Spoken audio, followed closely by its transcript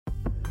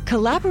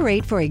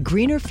Collaborate for a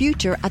greener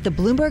future at the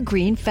Bloomberg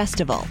Green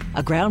Festival,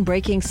 a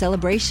groundbreaking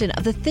celebration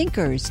of the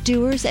thinkers,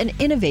 doers, and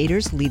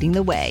innovators leading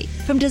the way.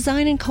 From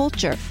design and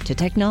culture to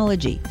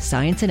technology,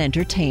 science, and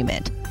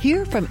entertainment.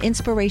 Hear from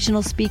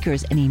inspirational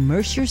speakers and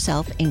immerse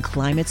yourself in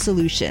climate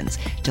solutions.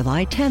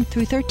 July 10th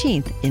through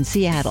 13th in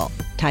Seattle.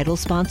 Title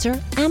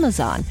sponsor,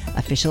 Amazon.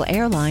 Official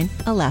airline,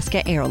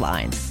 Alaska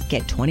Airlines.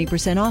 Get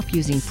 20% off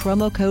using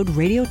promo code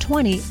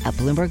radio20 at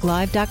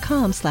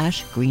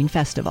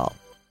BloombergLive.com/greenfestival.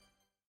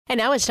 And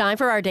now it's time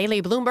for our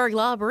daily Bloomberg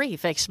Law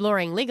Brief,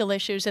 exploring legal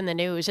issues in the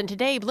news. And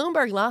today,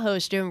 Bloomberg Law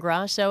hosts June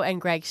Grasso and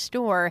Greg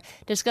Stohr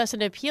discuss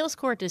an appeals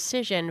court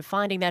decision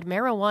finding that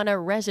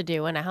marijuana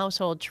residue in a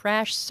household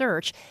trash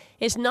search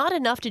is not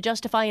enough to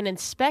justify an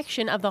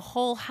inspection of the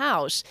whole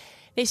house.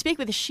 They speak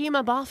with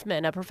Shima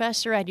Boffman, a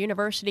professor at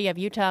University of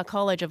Utah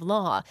College of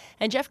Law,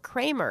 and Jeff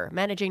Kramer,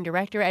 managing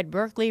director at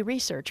Berkeley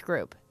Research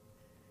Group.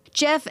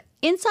 Jeff,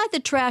 inside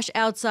the trash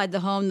outside the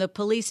home, the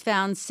police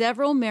found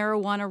several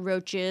marijuana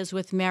roaches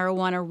with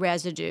marijuana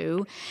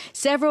residue,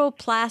 several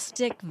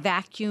plastic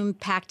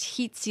vacuum-packed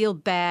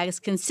heat-sealed bags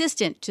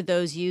consistent to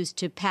those used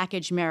to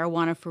package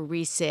marijuana for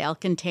resale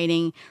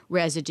containing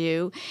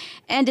residue,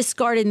 and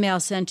discarded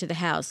mail sent to the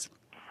house.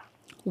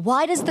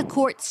 Why does the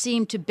court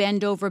seem to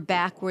bend over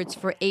backwards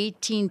for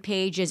 18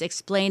 pages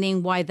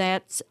explaining why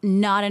that's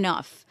not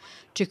enough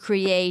to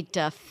create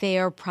a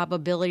fair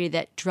probability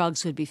that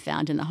drugs would be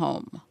found in the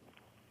home?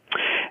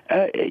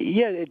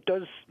 Yeah, it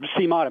does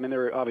seem odd. I mean,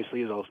 there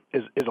obviously is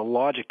a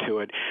logic to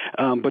it,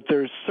 but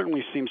there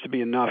certainly seems to be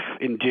enough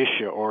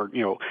indicia or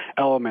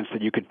elements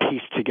that you could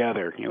piece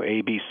together, A,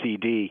 B, C,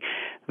 D,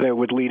 that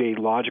would lead a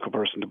logical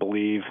person to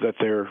believe that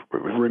there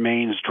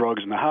remains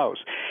drugs in the house.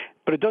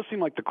 But it does seem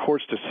like the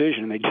court's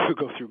decision, and they do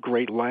go through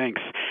great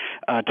lengths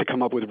to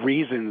come up with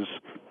reasons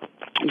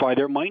why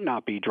there might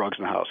not be drugs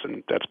in the house,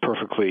 and that's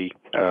perfectly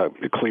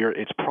clear.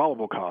 It's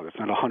probable cause. It's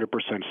not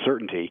 100%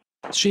 certainty.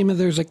 Shima,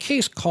 there's a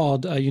case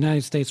called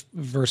United States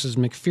versus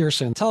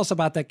McPherson. Tell us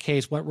about that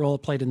case, what role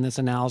it played in this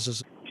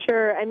analysis.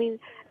 Sure. I mean,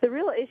 the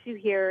real issue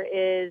here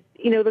is,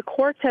 the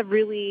courts have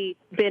really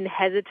been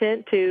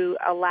hesitant to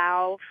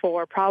allow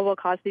for probable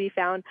cause to be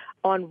found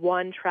on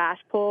one trash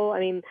pull. I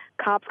mean,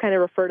 cops kind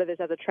of refer to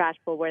this as a trash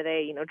pull where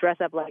they, dress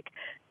up like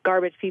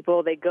garbage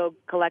people. They go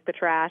collect the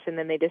trash and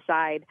then they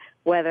decide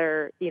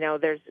whether,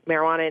 there's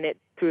marijuana in it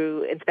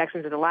through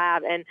inspections of the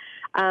lab. And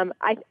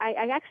I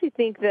actually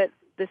think that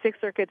the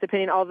Sixth Circuit's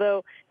opinion,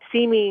 although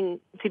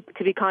seeming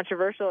to be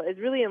controversial, is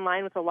really in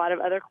line with a lot of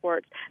other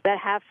courts that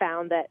have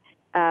found that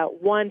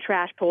one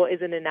trash pull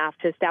isn't enough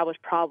to establish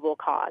probable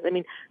cause. I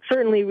mean,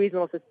 certainly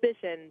reasonable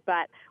suspicion,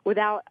 but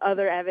without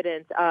other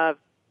evidence of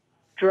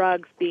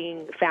drugs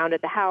being found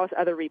at the house,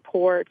 other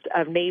reports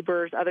of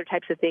neighbors, other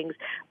types of things,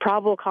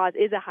 probable cause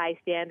is a high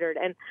standard.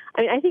 And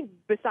I mean, I think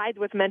besides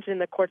what's mentioned in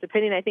the court's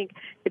opinion, I think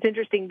it's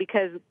interesting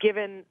because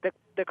given the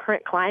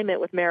current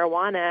climate with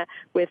marijuana,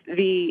 with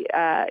the,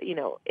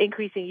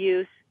 increasing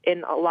use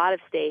in a lot of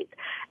states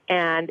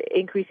and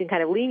increasing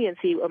kind of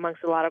leniency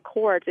amongst a lot of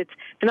courts, it's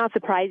not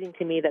surprising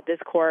to me that this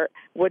court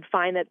would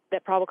find that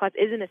probable cause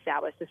isn't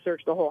established to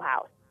search the whole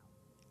house.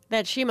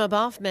 That's Shima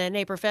Boffman,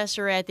 a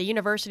professor at the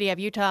University of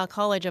Utah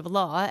College of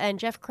Law, and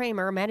Jeff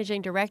Kramer,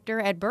 managing director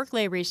at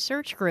Berkeley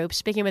Research Group,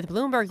 speaking with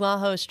Bloomberg Law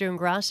host June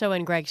Grasso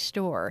and Greg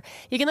Stohr.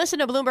 You can listen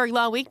to Bloomberg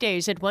Law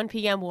weekdays at 1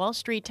 p.m. Wall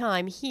Street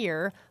time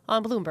here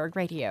on Bloomberg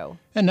Radio.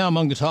 And now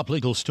among the top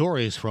legal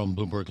stories from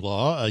Bloomberg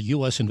Law, a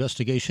U.S.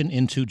 investigation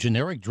into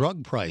generic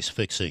drug price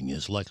fixing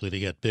is likely to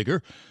get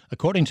bigger.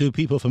 According to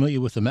people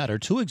familiar with the matter,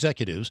 2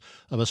 executives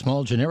of a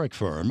small generic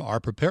firm are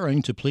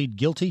preparing to plead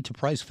guilty to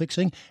price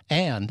fixing,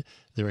 and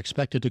they're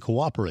expected to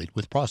cooperate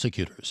with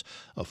prosecutors.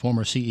 A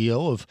former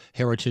CEO of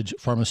Heritage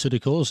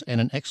Pharmaceuticals and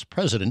an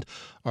ex-president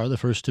are the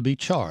first to be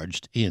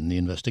charged in the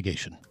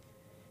investigation.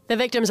 The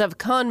victims of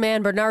con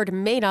man Bernard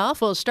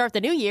Madoff will start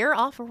the new year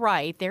off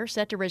right. They're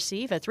set to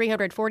receive a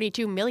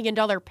 $342 million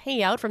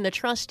payout from the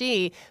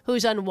trustee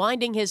who's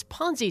unwinding his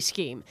Ponzi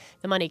scheme.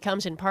 The money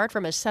comes in part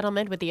from a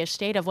settlement with the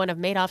estate of one of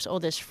Madoff's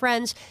oldest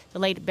friends, the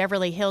late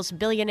Beverly Hills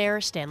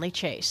billionaire Stanley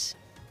Chase.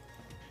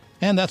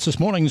 And that's this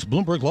morning's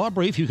Bloomberg Law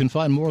Brief. You can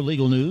find more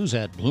legal news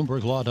at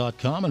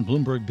BloombergLaw.com and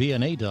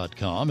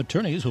BloombergBNA.com.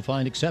 Attorneys will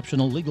find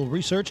exceptional legal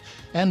research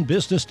and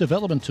business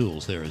development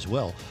tools there as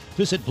well.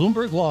 Visit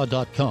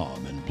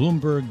BloombergLaw.com and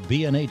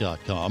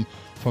BloombergBNA.com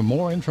for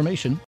more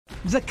information.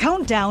 The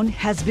countdown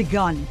has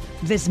begun.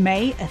 This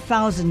May,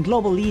 1,000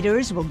 global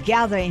leaders will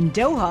gather in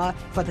Doha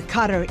for the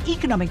Qatar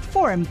Economic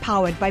Forum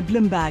powered by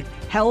Bloomberg,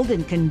 held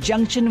in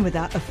conjunction with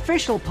our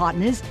official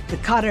partners, the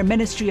Qatar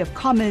Ministry of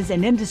Commerce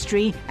and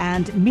Industry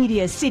and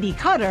Media City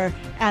Qatar,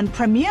 and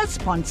premier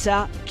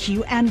sponsor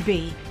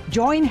QNB.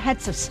 Join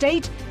heads of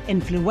state,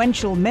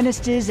 influential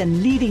ministers,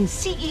 and leading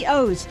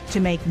CEOs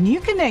to make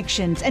new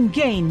connections and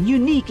gain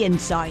unique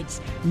insights.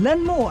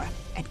 Learn more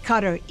at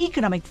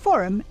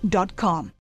QatarEconomicForum.com.